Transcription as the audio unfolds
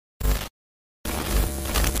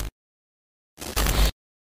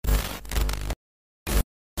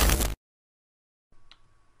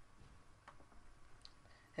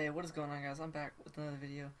Hey, what is going on, guys? I'm back with another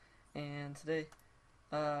video, and today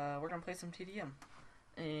we're gonna play some TDM,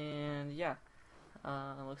 and yeah,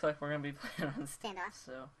 looks like we're gonna be playing on standoff.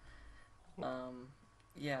 So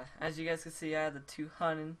yeah, as you guys can see, I had the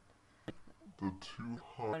 200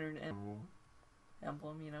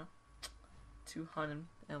 emblem, you know, 200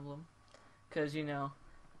 emblem, cause you know,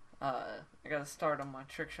 I gotta start on my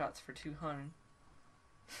trick shots for 200.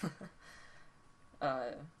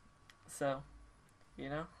 So. You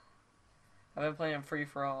know, I've been playing free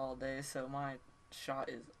for all day, so my shot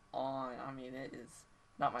is on. I mean, it is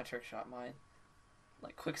not my trick shot. My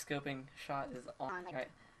like quick scoping shot is on.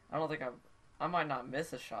 I don't think I might not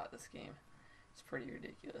miss a shot this game. It's pretty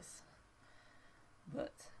ridiculous.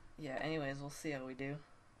 But yeah. Anyways, we'll see how we do.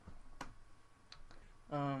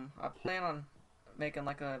 I plan on making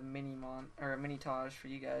like a mini taj for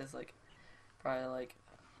you guys, like probably like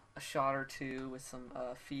a shot or two with some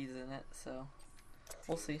feeds in it. So.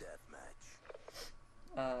 We'll see.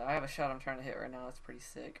 I have a shot I'm trying to hit right now. It's pretty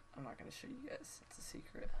sick. I'm not going to show you guys. It's a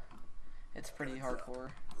secret. It's pretty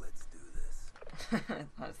hardcore. Let's do this.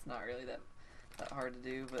 It's not really that hard to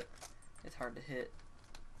do, but it's hard to hit.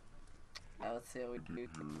 Let's see how we do.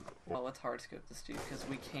 Oh, let's hard scope this dude because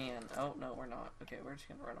we can. Oh no, we're not. Okay, we're just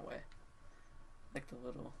gonna run away. Like the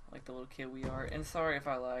little kid we are. And sorry if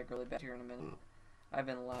I lag really bad here in a minute. I've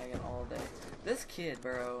been lagging all day. This kid,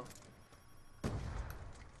 bro.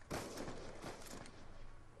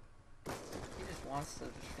 Wants to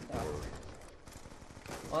just die.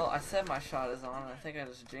 Well, I said my shot is on, and I think I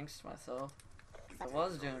just jinxed myself. I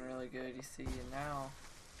was doing really good, you see, and now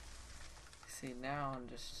I'm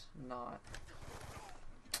just not.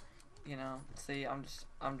 You know, see, I'm just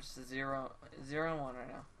 0-1 right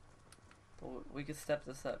now. But we could step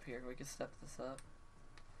this up here. We could step this up.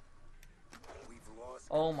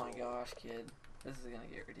 Oh my gosh, kid, this is gonna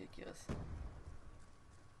get ridiculous.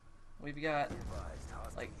 We've got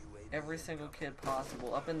like every single kid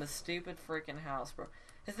possible up in the stupid freaking house, bro.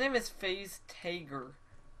 His name is FaZe Tager.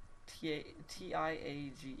 T-I-A-G-E-R.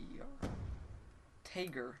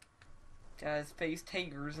 Tager. Guys, FaZe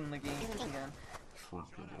Tager's in the game again. Oh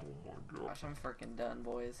my gosh, I'm freaking done,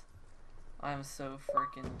 boys. I'm so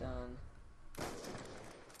freaking done.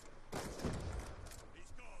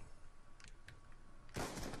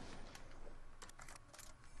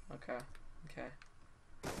 Okay.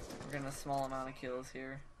 We're getting a small amount of kills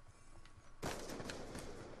here.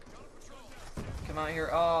 Come out here.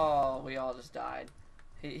 Oh, we all just died.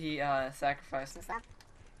 He sacrificed himself.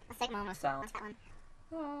 A sick moment. Silence. That one.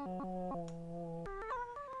 Oh.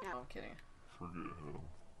 No, I'm kidding. Forget him.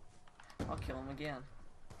 I'll kill him again.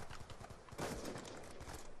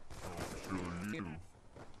 I'll kill you.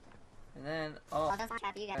 And then, oh, that's not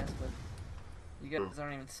trap you guys. But you guys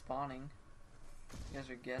aren't even spawning. You guys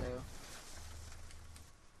are ghetto.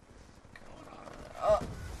 Oh,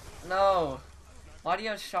 no! Why do you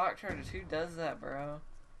have shock charges? Who does that, bro?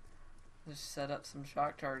 Just set up some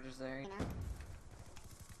shock charges there.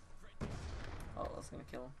 Oh, that's gonna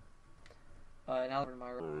kill him. Now we're in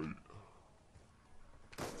my room.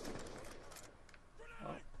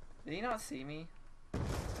 Oh, did he not see me? I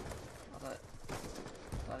thought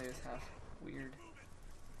he was half weird.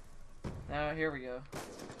 Now here we go.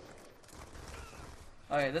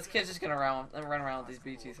 Okay, this kid's just gonna run around with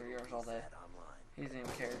these BT3Rs all day. He doesn't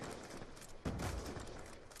even care.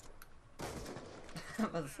 I'm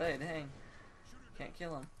about to say, dang. Can't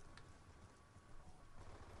kill him.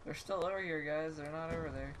 They're still over here, guys. They're not over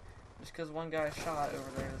there. Just because one guy shot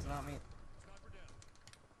over there does not mean...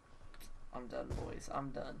 I'm done, boys. I'm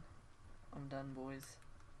done. I'm done, boys.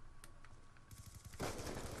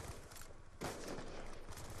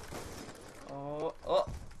 Oh,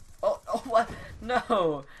 what?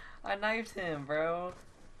 No! I knifed him, bro.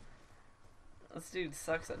 This dude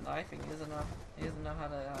sucks at knifing. He doesn't know how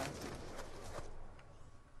to,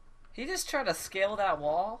 He just tried to scale that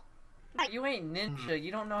wall? You ain't ninja.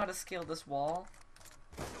 You don't know how to scale this wall?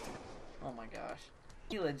 Oh my gosh.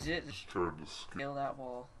 He legit just tried to scale that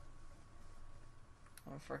wall.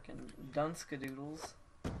 I'm freaking dunskadoodles.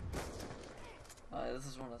 This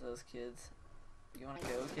is one of those kids. You wanna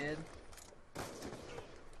go, kid?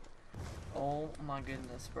 Oh my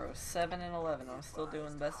goodness, bro. 7 and 11. I'm still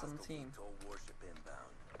doing best on the team.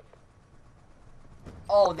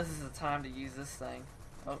 Oh, this is the time to use this thing.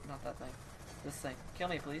 Oh, not that thing. This thing. Kill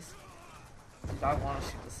me, please. Dude, I want to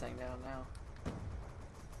shoot this thing down now.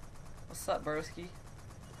 What's up, broski?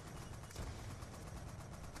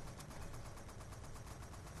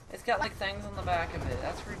 It's got like things on the back of it.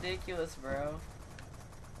 That's ridiculous, bro.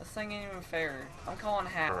 This thing ain't even fair. I'm calling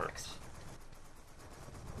hacks.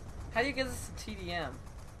 How do you get this to TDM?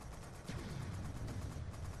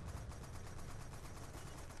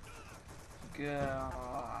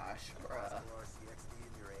 gosh, bruh.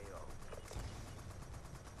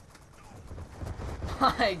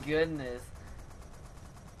 My goodness.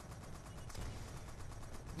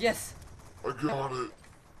 Yes! I got it.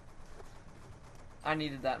 I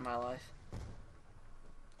needed that in my life.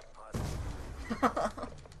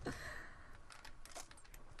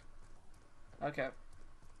 Okay.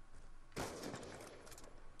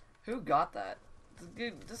 Who got that?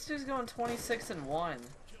 Dude, this dude's going 26-1.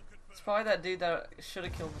 It's probably that dude that should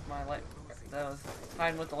have killed with my light. That was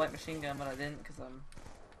hiding with the light machine gun, but I didn't because I'm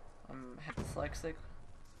half dyslexic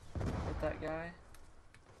with that guy.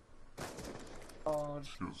 Oh,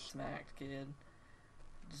 just smacked, kid.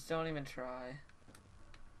 Just don't even try.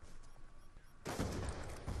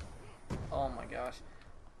 Oh my gosh.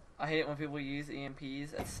 I hate it when people use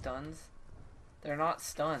EMPs as stuns. They're not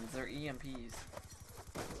stuns, they're EMPs.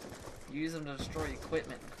 Use them to destroy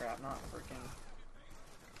equipment and crap, not freaking.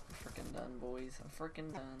 I'm freaking done, boys. I'm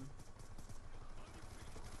freaking done.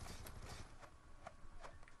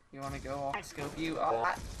 You wanna go off scope you? Oh,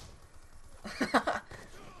 that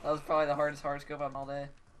was probably the hardest hard scope I've all day.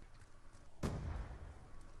 Be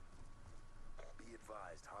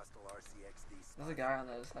advised, hostile RCXD. There's a guy on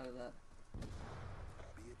the other side of that.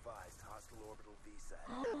 Be advised, hostile orbital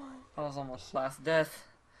VSAT. That was almost last death.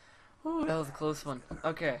 Ooh, that was a close one.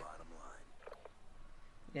 Okay. Bottom line.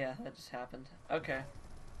 Yeah, that just happened. Okay.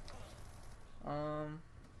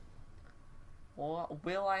 Well,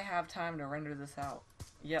 will I have time to render this out?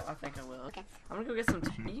 Yep, I think I will. Okay. I'm gonna go get some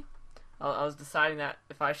tea. I was deciding that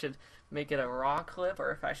if I should make it a raw clip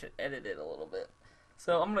or if I should edit it a little bit.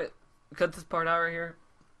 So I'm gonna cut this part out right here.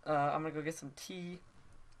 I'm gonna go get some tea.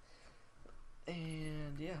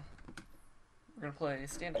 And yeah. We're gonna play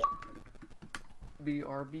stand-up.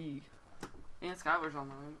 BRB. And Skylar's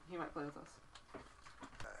online. He might play with us.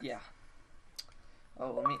 Yeah.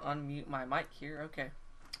 Oh, let me unmute my mic here. Okay.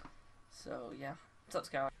 So, yeah. What's up,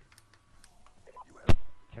 Skylar?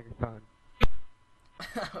 Check your phone.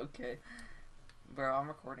 Okay. Bro, I'm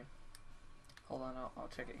recording. Hold on, I'll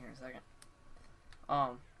check it here in a second.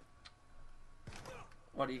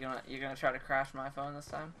 What are you gonna try to crash my phone this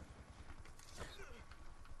time?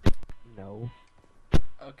 No.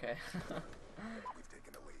 Okay. We've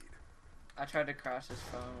taken the lead. I tried to crash this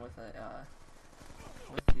phone with the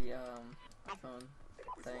phone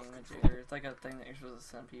thing. It's like a thing that you're supposed to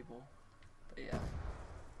send people. But yeah.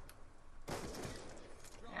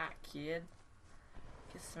 Ah, kid.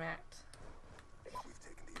 Get smacked. We've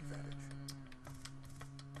taken the advantage.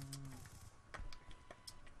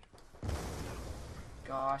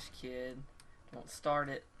 Gosh, kid. Don't start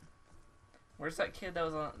it. Where's that kid that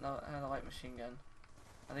was on had the light machine gun?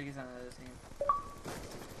 I think he's on the other team.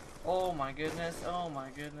 Oh my goodness. Oh my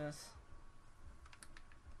goodness.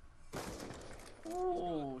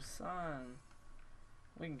 Ooh, son.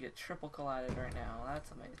 We can get triple collided right now.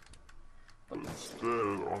 That's amazing. But Instead,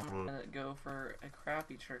 I'm I'm gonna gonna go for a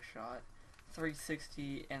crappy trick shot.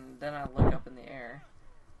 360, and then I look up in the air.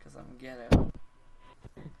 Because I'm ghetto.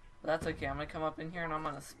 But that's okay. I'm gonna come up in here and I'm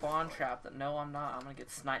gonna spawn trap that. No, I'm not. I'm gonna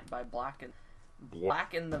get sniped by Black and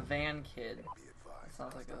the Van Kid. Be advised.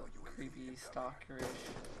 Sounds like a creepy stalkerish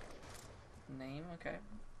name. Okay.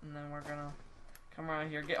 And then we're gonna come around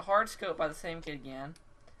here. Get hard scope by the same kid again.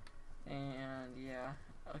 And yeah.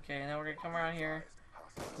 Okay, and then we're gonna come around here.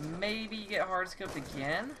 Maybe get hard scoped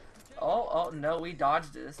again. Oh no, we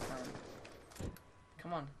dodged it this time.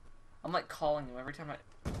 Come on. I'm like calling him every time I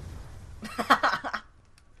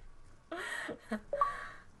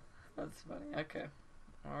That's funny. Okay.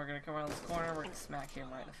 Well, we're gonna come around this corner, we're gonna smack him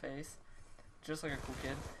right in the face. Just like a cool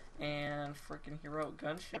kid. And freaking heroic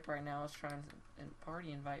gunship right now is trying to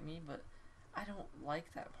party invite me, but I don't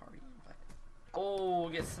like that party invite. Oh,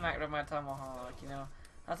 get smacked with my Tomahawk, you know.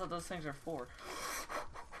 That's what those things are for.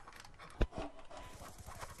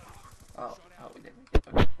 Oh, we didn't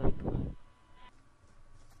make it.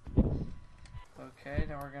 Okay,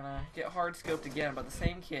 now we're gonna get hard scoped again, but the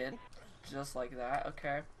same kid. Just like that,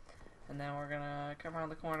 okay. And then we're gonna come around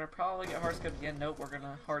the corner, probably get hard scoped again. Nope, we're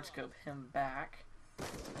gonna hard scope him back.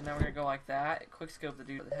 And then we're gonna go like that, quick scope the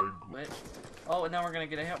dude with the head glitch. Oh, and then we're gonna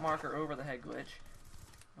get a hit marker over the head glitch.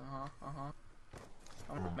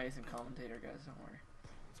 I'm an amazing commentator, guys, don't worry.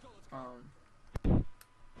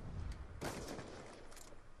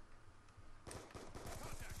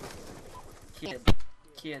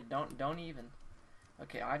 Kid, don't even.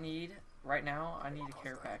 Okay, right now, I need a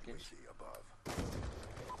care package.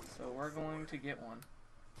 So we're going to get one.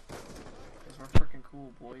 Because we're freaking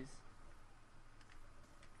cool, boys.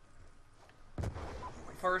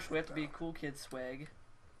 First, we have to be cool kid swag.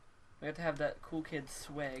 We have to have that cool kid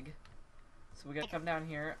swag. So we gotta come down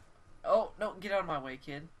here. Oh, no, get out of my way,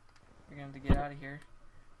 kid. We're going to get out of here.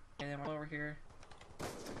 Okay, then we're over here.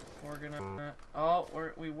 We're gonna... Oh,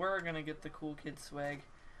 we were gonna get the cool kid swag.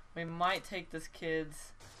 We might take this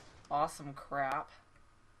kid's awesome crap.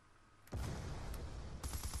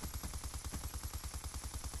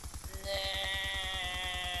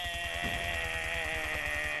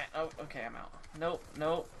 Oh, okay, I'm out. Nope,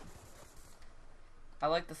 nope. I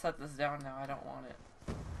like to set this down now. I don't want it.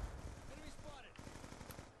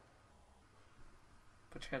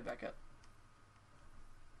 Put your head back up.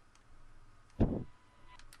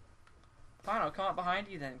 Fine, I'll come up behind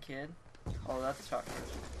you then, kid. Oh, that's a shotgun.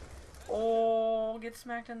 Oh, get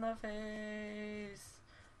smacked in the face.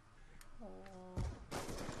 Oh,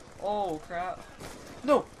 oh crap.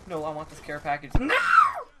 No, no, I want this care package. No!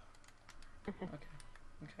 Okay,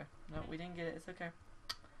 okay. No, we didn't get it. It's okay.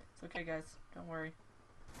 It's okay, guys. Don't worry.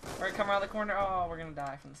 Alright, come around the corner. Oh, we're gonna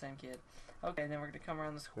die from the same kid. Okay, then we're gonna come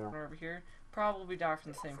around this corner over here. Probably die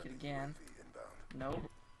from the same kid again. Nope.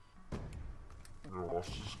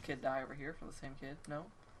 Kid die over here from the same kid. No.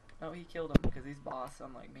 No, he killed him because he's boss,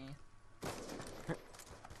 unlike me.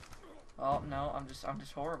 Oh, no, I'm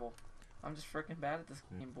just horrible. I'm just freaking bad at this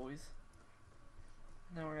game, boys.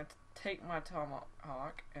 Then we're gonna take my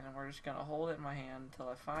Tomahawk and we're just gonna hold it in my hand until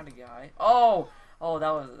I find a guy. Oh! Oh,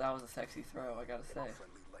 that was a sexy throw, I gotta say.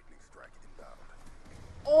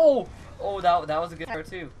 Oh! Oh, that was a good throw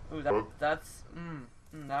too. Ooh, that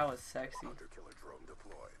was sexy.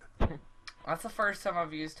 That's the first time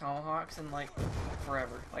I've used Tomahawks in like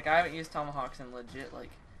forever. Like I haven't used Tomahawks in legit like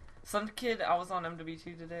some kid. I was on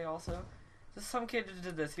MW2 today also. Just some kid just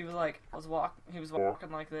did this. He was like, he was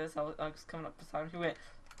walking like this. I was coming up beside him. He went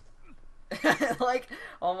like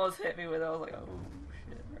almost hit me with it. I was like, oh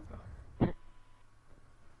shit, bro.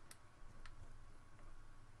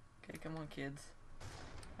 Okay, come on, kids.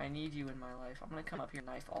 I need you in my life. I'm gonna come up here and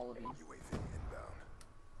knife all of you.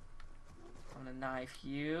 I'm gonna knife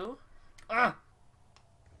you. Ah!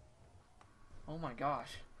 Oh my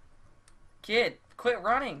gosh. Kid, quit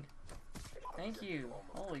running! Thank you.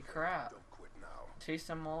 Holy crap. Chased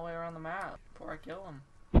him all the way around the map before I kill him.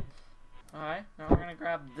 Alright, now we're gonna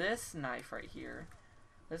grab this knife right here.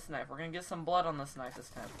 This knife. We're gonna get some blood on this knife this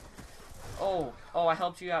time. Oh, oh, I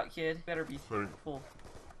helped you out, kid. You better be thankful.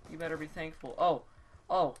 You better be thankful. Oh,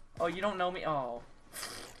 oh, oh, you don't know me? Oh.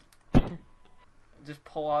 Just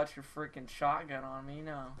pull out your freaking shotgun on me?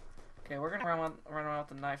 No. Okay, we're gonna run around with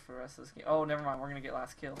the knife for the rest of this game. Oh, never mind. We're gonna get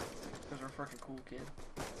last kill because we're freaking cool, kid.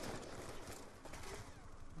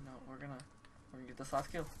 No, we're gonna get this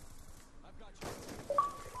last kill.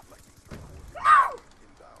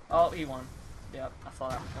 Oh, he won. Yep, I saw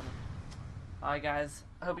that coming. Alright, guys.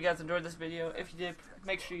 I hope you guys enjoyed this video. If you did,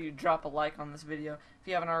 make sure you drop a like on this video. If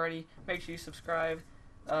you haven't already, make sure you subscribe.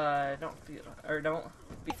 Don't be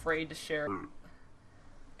afraid to share,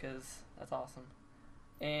 because that's awesome.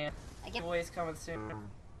 And giveaways coming soon.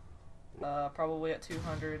 Probably at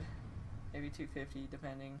 200, maybe 250,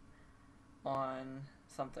 depending on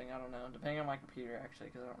something. I don't know. Depending on my computer, actually,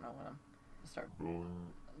 because I don't know when I'm gonna start.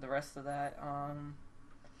 The rest of that,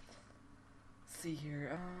 let's see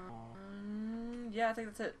here. Yeah, I think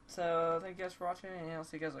that's it. So thank you guys for watching, and I'll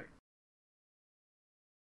see you guys later.